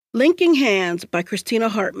Linking Hands by Cristina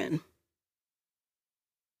Hartmann.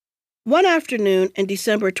 One afternoon in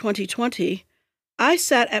December 2020, I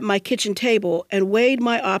sat at my kitchen table and weighed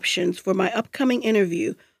my options for my upcoming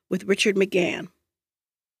interview with Richard McGann.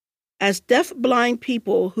 As deaf-blind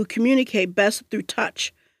people who communicate best through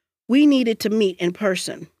touch, we needed to meet in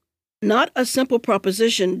person. Not a simple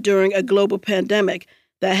proposition during a global pandemic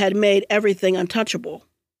that had made everything untouchable.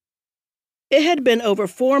 It had been over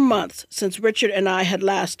 4 months since Richard and I had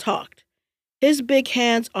last talked, his big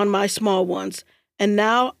hands on my small ones, and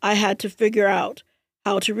now I had to figure out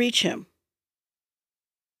how to reach him.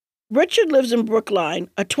 Richard lives in Brookline,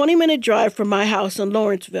 a 20-minute drive from my house in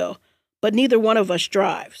Lawrenceville, but neither one of us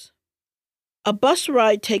drives. A bus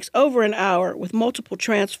ride takes over an hour with multiple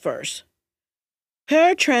transfers.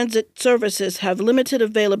 Paratransit services have limited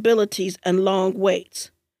availabilities and long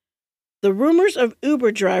waits. The rumors of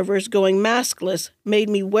Uber drivers going maskless made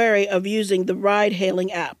me wary of using the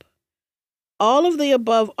ride-hailing app. All of the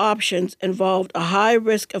above options involved a high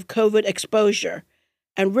risk of COVID exposure,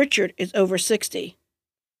 and Richard is over 60.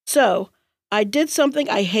 So, I did something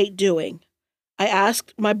I hate doing. I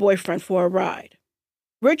asked my boyfriend for a ride.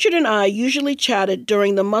 Richard and I usually chatted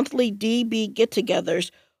during the monthly DB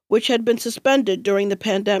get-togethers, which had been suspended during the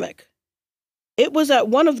pandemic. It was at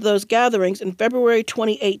one of those gatherings in February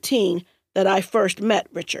 2018 that I first met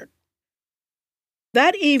Richard.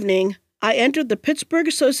 That evening, I entered the Pittsburgh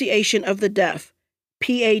Association of the Deaf,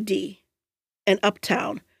 PAD, in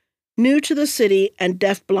Uptown, new to the city and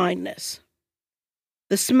deaf-blindness.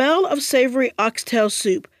 The smell of savory oxtail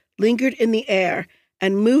soup lingered in the air,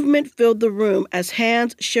 and movement filled the room as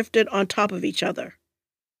hands shifted on top of each other.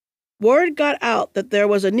 Word got out that there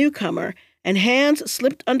was a newcomer, and hands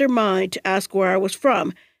slipped under mine to ask where I was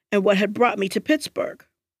from and what had brought me to Pittsburgh.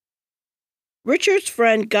 Richard's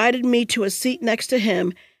friend guided me to a seat next to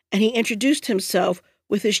him, and he introduced himself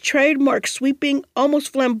with his trademark sweeping,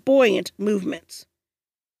 almost flamboyant movements.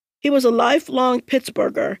 He was a lifelong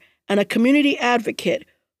Pittsburgher and a community advocate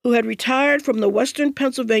who had retired from the Western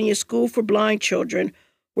Pennsylvania School for Blind Children,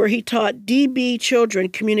 where he taught DB children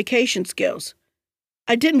communication skills.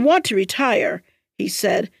 "I didn't want to retire," he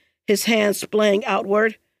said, his hands splaying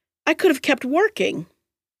outward. "I could have kept working."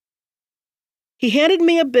 He handed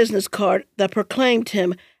me a business card that proclaimed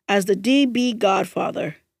him as the DB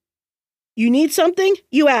godfather. "You need something?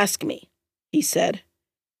 You ask me," he said.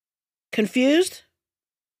 Confused?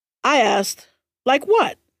 I asked, "Like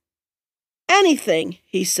what?" "Anything,"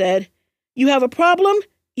 he said. "You have a problem?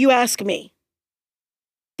 You ask me."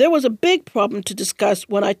 There was a big problem to discuss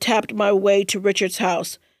when I tapped my way to Richard's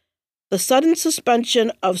house: the sudden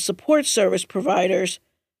suspension of support service providers,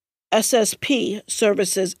 SSP,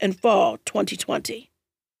 services in fall 2020.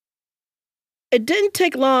 It didn't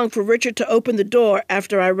take long for Richard to open the door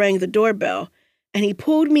after I rang the doorbell, and he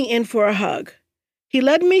pulled me in for a hug. He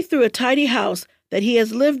led me through a tidy house that he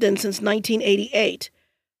has lived in since 1988,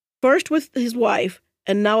 first with his wife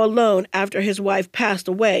and now alone after his wife passed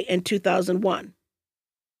away in 2001.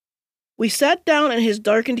 We sat down in his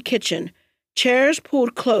darkened kitchen, chairs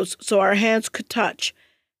pulled close so our hands could touch,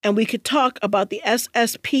 and we could talk about the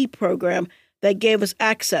SSP program that gave us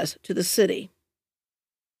access to the city.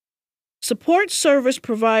 Support service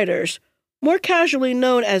providers, more casually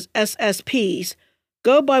known as SSPs,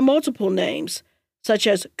 go by multiple names, such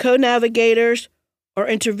as co-navigators or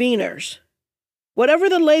interveners. Whatever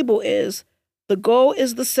the label is, the goal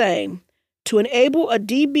is the same: to enable a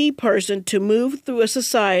DB person to move through a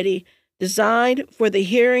society designed for the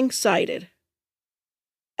hearing-sighted.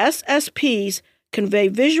 SSPs convey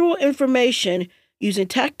visual information using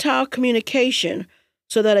tactile communication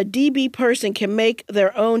so that a DB person can make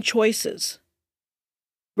their own choices.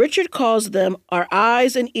 Richard calls them our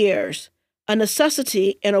eyes and ears, a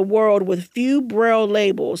necessity in a world with few braille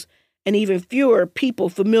labels and even fewer people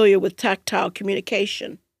familiar with tactile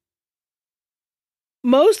communication.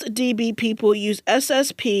 Most DB people use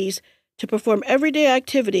SSPs to perform everyday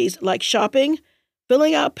activities like shopping,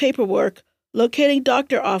 filling out paperwork, locating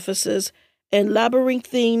doctor offices and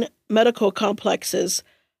labyrinthine medical complexes,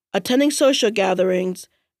 attending social gatherings,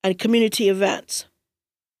 and community events.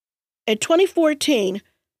 In 2014,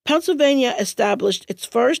 Pennsylvania established its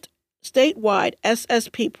first statewide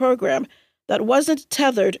SSP program that wasn't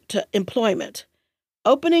tethered to employment,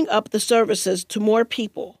 opening up the services to more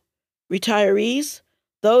people: retirees,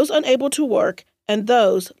 those unable to work, and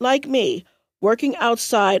those, like me, working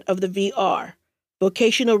outside of the VR,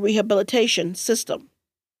 vocational rehabilitation system.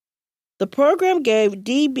 The program gave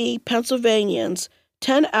DB Pennsylvanians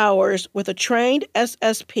 10 hours with a trained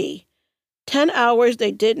SSP, 10 hours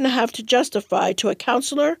they didn't have to justify to a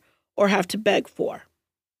counselor or have to beg for.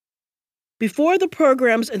 Before the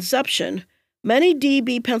program's inception, many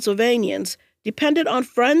DB Pennsylvanians depended on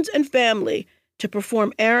friends and family to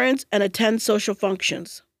perform errands and attend social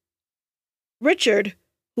functions. Richard,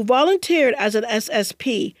 who volunteered as an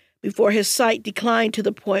SSP before his sight declined to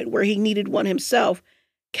the point where he needed one himself,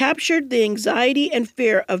 captured the anxiety and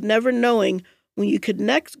fear of never knowing when you could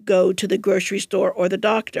next go to the grocery store or the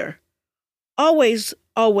doctor. Always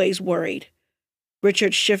worried.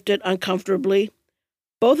 Richard shifted uncomfortably.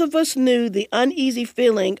 Both of us knew the uneasy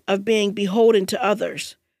feeling of being beholden to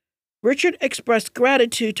others. Richard expressed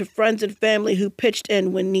gratitude to friends and family who pitched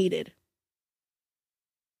in when needed.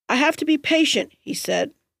 "I have to be patient," he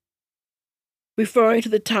said, referring to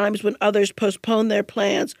the times when others postponed their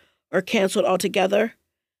plans or canceled altogether.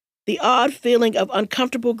 The odd feeling of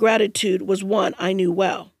uncomfortable gratitude was one I knew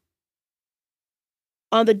well.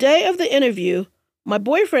 On the day of the interview, my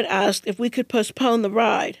boyfriend asked if we could postpone the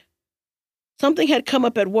ride. Something had come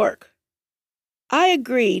up at work. I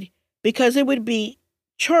agreed because it would be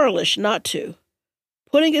churlish not to,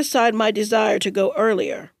 putting aside my desire to go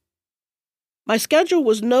earlier. My schedule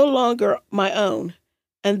was no longer my own,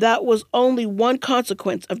 and that was only one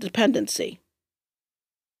consequence of dependency.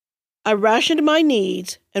 I rationed my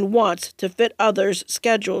needs and wants to fit others'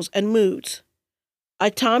 schedules and moods.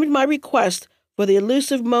 I timed my request for the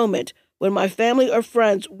elusive moment when my family or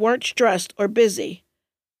friends weren't stressed or busy,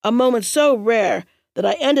 a moment so rare that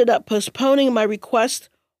I ended up postponing my request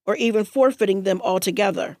or even forfeiting them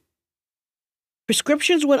altogether.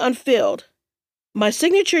 Prescriptions went unfilled. My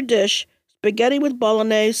signature dish, spaghetti with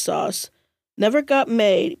bolognese sauce, never got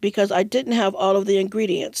made because I didn't have all of the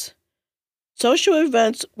ingredients. Social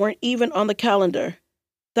events weren't even on the calendar.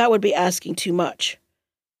 That would be asking too much.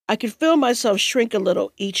 I could feel myself shrink a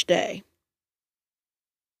little each day.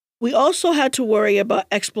 We also had to worry about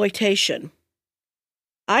exploitation.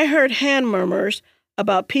 I heard hand murmurs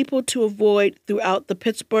about people to avoid throughout the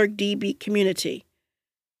Pittsburgh DB community.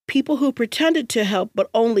 People who pretended to help but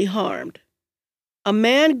only harmed. A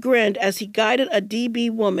man grinned as he guided a DB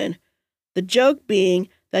woman, the joke being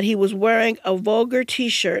that he was wearing a vulgar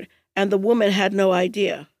t-shirt and the woman had no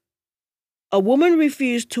idea. A woman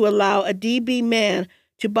refused to allow a DB man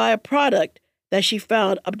to buy a product that she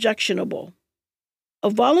found objectionable. A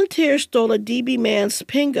volunteer stole a DB man's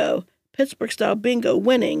Pingo, Pittsburgh-style bingo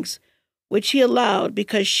winnings, which he allowed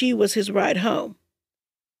because she was his ride home.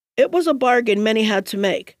 It was a bargain many had to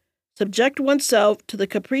make: subject oneself to the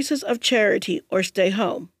caprices of charity or stay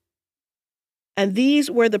home. And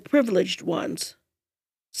these were the privileged ones.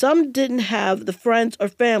 Some didn't have the friends or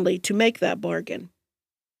family to make that bargain.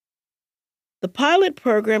 The pilot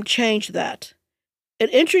program changed that. It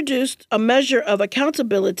introduced a measure of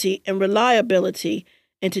accountability and reliability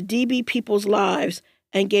into DB people's lives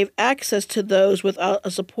and gave access to those without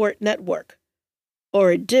a support network.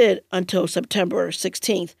 Or it did until September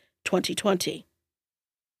 16, 2020.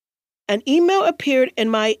 An email appeared in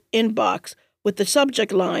my inbox with the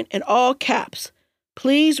subject line in all caps,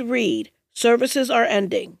 "Please read, services are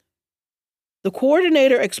ending." The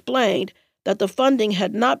coordinator explained that the funding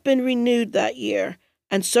had not been renewed that year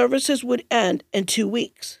and services would end in 2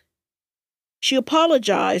 weeks. She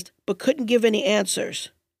apologized but couldn't give any answers.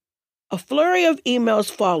 A flurry of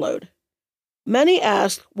emails followed. Many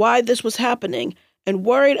asked why this was happening and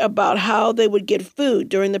worried about how they would get food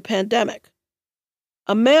during the pandemic.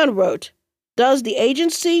 A man wrote, "Does the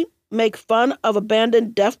agency make fun of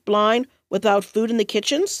abandoned deaf-blind without food in the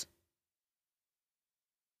kitchens?"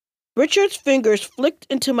 Richard's fingers flicked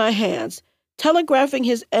into my hands, telegraphing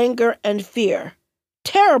his anger and fear.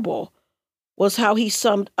 "Terrible," was how he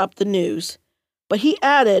summed up the news, but he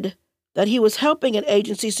added that he was helping an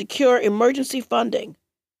agency secure emergency funding.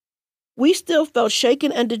 We still felt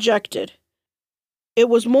shaken and dejected. It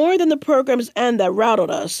was more than the program's end that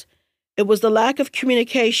rattled us. It was the lack of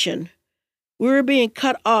communication. We were being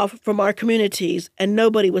cut off from our communities, and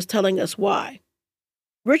nobody was telling us why.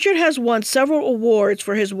 Richard has won several awards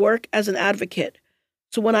for his work as an advocate,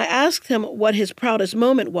 so when I asked him what his proudest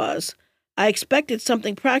moment was, I expected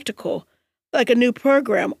something practical, like a new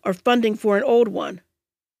program or funding for an old one.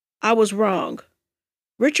 I was wrong.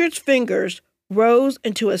 Richard's fingers rose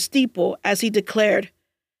into a steeple as he declared,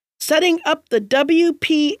 "Setting up the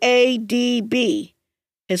WPADB,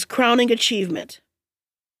 his crowning achievement."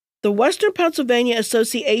 The Western Pennsylvania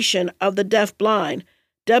Association of the Deaf-Blind,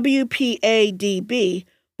 WPADB,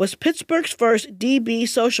 was Pittsburgh's first DB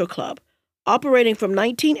social club, operating from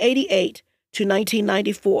 1988 to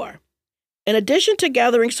 1994. In addition to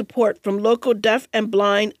gathering support from local deaf and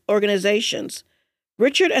blind organizations,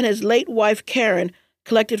 Richard and his late wife Karen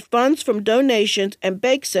collected funds from donations and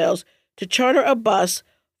bake sales to charter a bus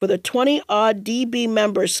for the 20-odd DB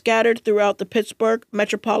members scattered throughout the Pittsburgh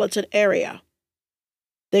metropolitan area.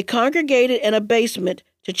 They congregated in a basement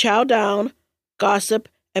to chow down, gossip,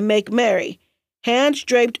 and make merry, hands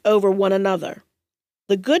draped over one another.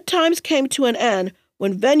 The good times came to an end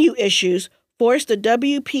when venue issues forced the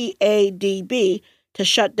WPADB to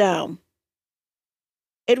shut down.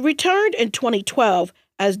 It returned in 2012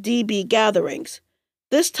 as DB gatherings.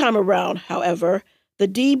 This time around, however, the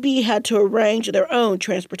DB had to arrange their own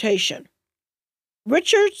transportation.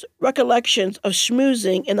 Richard's recollections of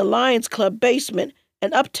schmoozing in the Lions Club basement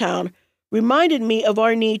in Uptown reminded me of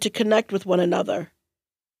our need to connect with one another.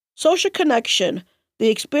 Social connection, the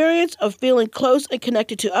experience of feeling close and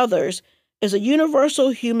connected to others, is a universal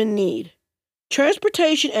human need.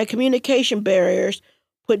 Transportation and communication barriers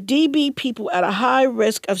put DB people at a high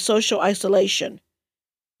risk of social isolation.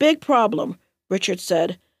 Big problem, Richard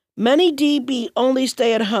said. Many DB only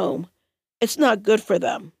stay at home. It's not good for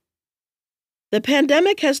them. The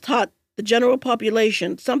pandemic has taught the general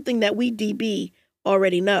population something that we DB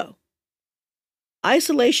already know.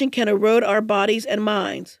 Isolation can erode our bodies and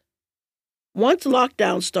minds. Once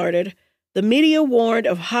lockdown started, the media warned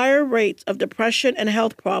of higher rates of depression and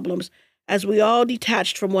health problems as we all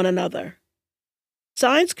detached from one another.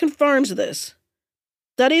 Science confirms this.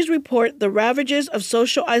 Studies report the ravages of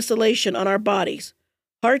social isolation on our bodies,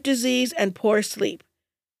 heart disease and poor sleep,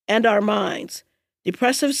 and our minds,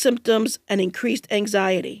 depressive symptoms and increased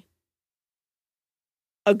anxiety.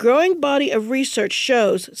 A growing body of research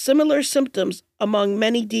shows similar symptoms among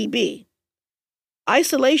many DB.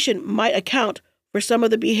 Isolation might account for some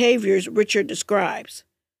of the behaviors Richard describes.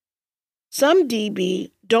 Some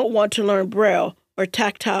DB don't want to learn Braille or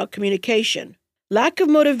tactile communication. Lack of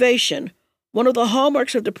motivation, one of the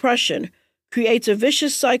hallmarks of depression, creates a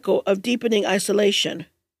vicious cycle of deepening isolation.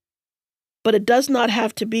 But it does not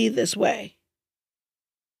have to be this way.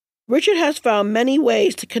 Richard has found many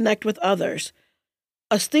ways to connect with others.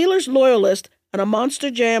 A Steelers loyalist and a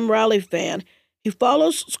Monster Jam rally fan, he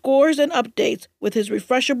follows scores and updates with his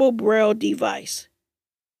refreshable Braille device.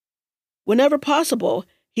 Whenever possible,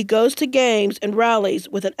 he goes to games and rallies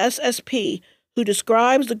with an SSP who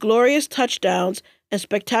describes the glorious touchdowns and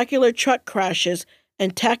spectacular truck crashes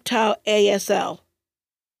and tactile ASL.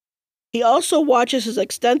 He also watches his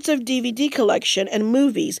extensive DVD collection and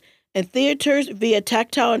movies in theaters via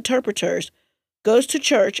tactile interpreters, goes to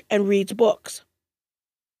church, and reads books.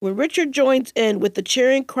 When Richard joins in with the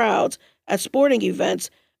cheering crowds at sporting events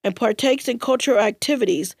and partakes in cultural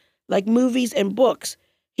activities like movies and books,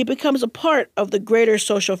 he becomes a part of the greater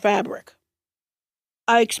social fabric.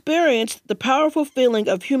 I experienced the powerful feeling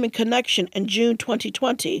of human connection in June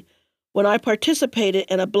 2020 when I participated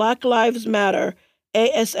in a Black Lives Matter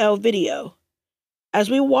ASL video. As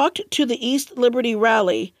we walked to the East Liberty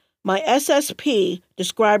rally, my SSP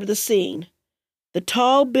described the scene. The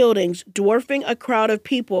tall buildings dwarfing a crowd of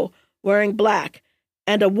people wearing black,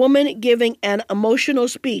 and a woman giving an emotional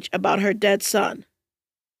speech about her dead son.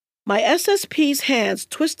 My SSP's hands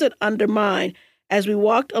twisted under mine as we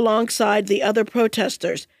walked alongside the other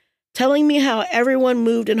protesters, telling me how everyone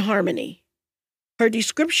moved in harmony. Her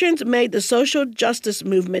descriptions made the social justice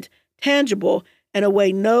movement tangible in a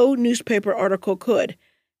way no newspaper article could,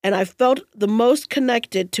 and I felt the most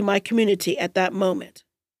connected to my community at that moment.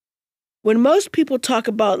 When most people talk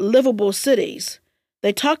about livable cities,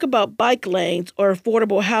 they talk about bike lanes or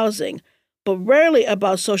affordable housing, but rarely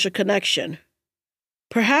about social connection.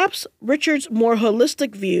 Perhaps Richard's more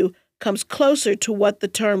holistic view comes closer to what the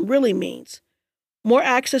term really means. More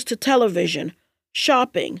access to television,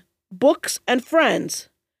 shopping, books, and friends.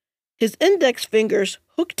 His index fingers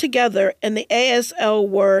hooked together in the ASL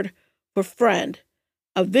word for friend,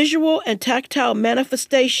 a visual and tactile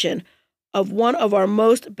manifestation of one of our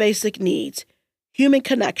most basic needs, human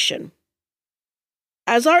connection.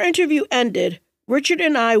 As our interview ended, Richard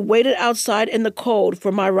and I waited outside in the cold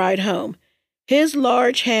for my ride home, his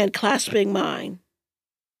large hand clasping mine.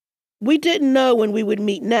 We didn't know when we would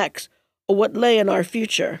meet next or what lay in our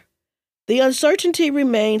future. The uncertainty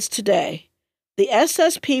remains today. The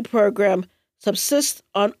SSP program subsists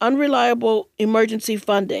on unreliable emergency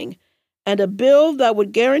funding, and a bill that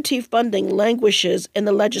would guarantee funding languishes in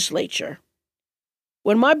the legislature.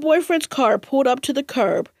 When my boyfriend's car pulled up to the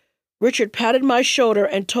curb, Richard patted my shoulder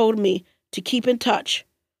and told me to keep in touch.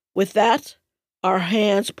 With that, our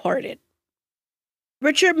hands parted.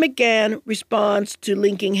 Richard McGann responds to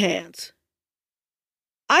linking hands.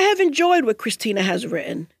 I have enjoyed what Cristina has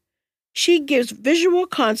written. She gives visual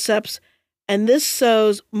concepts, and this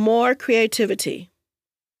sows more creativity.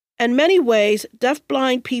 In many ways,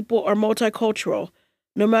 deafblind people are multicultural,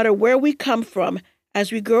 no matter where we come from,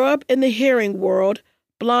 as we grow up in the hearing world,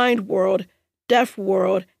 blind world, deaf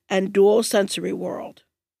world, and dual sensory world.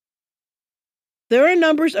 There are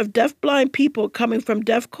numbers of deaf-blind people coming from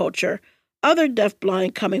deaf culture, other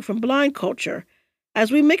deaf-blind coming from blind culture.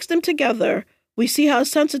 As we mix them together, we see how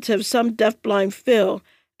sensitive some deaf-blind feel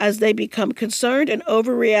as they become concerned and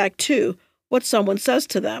overreact to what someone says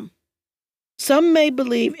to them. Some may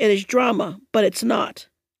believe it is drama, but it's not.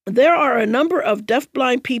 There are a number of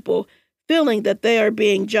deaf-blind people feeling that they are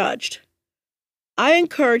being judged. I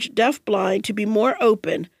encourage deaf-blind to be more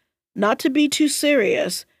open, not to be too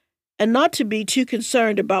serious, and not to be too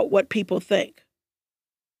concerned about what people think.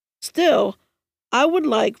 Still, I would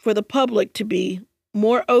like for the public to be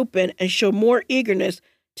more open and show more eagerness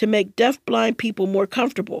to make deaf-blind people more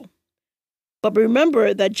comfortable. But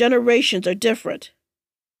remember that generations are different.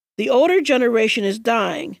 The older generation is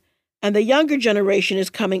dying, and the younger generation is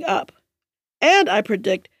coming up. And I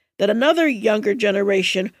predict that another younger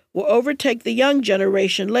generation will overtake the young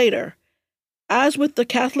generation later, as with the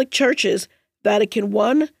Catholic churches, Vatican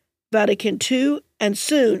I, Vatican II, and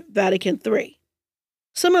soon Vatican III.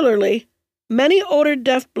 Similarly, many older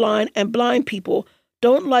deaf-blind and blind people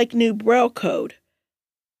don't like new Braille code,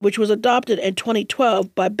 which was adopted in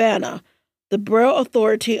 2012 by BANA, the Braille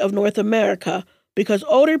Authority of North America, because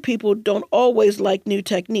older people don't always like new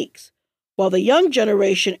techniques, while the young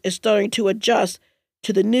generation is starting to adjust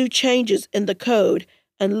to the new changes in the code,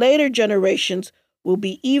 and later generations will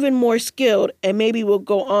be even more skilled and maybe will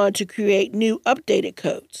go on to create new updated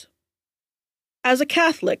codes. As a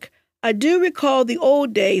Catholic, I do recall the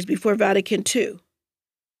old days before Vatican II.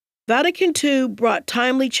 Vatican II brought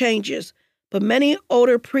timely changes, but many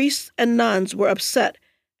older priests and nuns were upset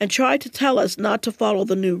and tried to tell us not to follow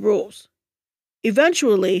the new rules.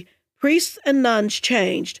 Eventually, priests and nuns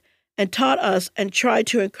changed and taught us and tried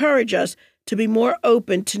to encourage us to be more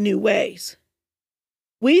open to new ways.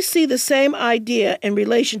 We see the same idea in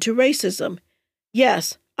relation to racism.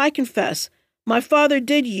 Yes, I confess, my father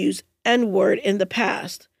did use N-word in the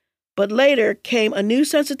past, but later came a new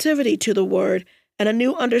sensitivity to the word and a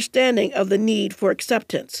new understanding of the need for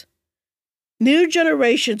acceptance. New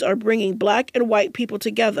generations are bringing black and white people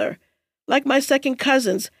together, like my second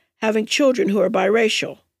cousins having children who are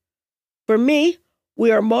biracial. For me,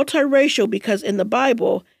 we are multiracial because in the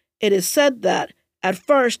Bible, it is said that, at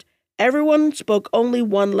first, everyone spoke only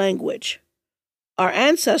one language. Our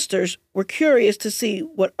ancestors were curious to see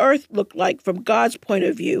what Earth looked like from God's point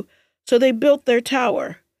of view, so they built their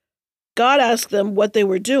tower. God asked them what they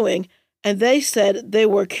were doing, and they said they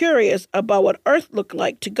were curious about what Earth looked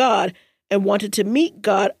like to God and wanted to meet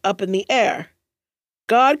God up in the air.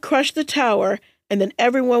 God crushed the tower, and then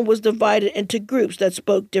everyone was divided into groups that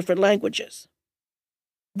spoke different languages.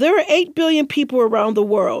 There are 8 billion people around the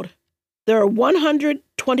world. There are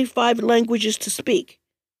 125 languages to speak.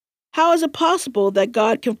 How is it possible that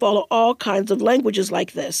God can follow all kinds of languages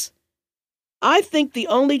like this? I think the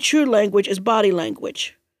only true language is body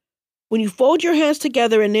language. When you fold your hands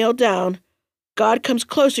together and kneel down, God comes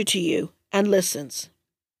closer to you and listens.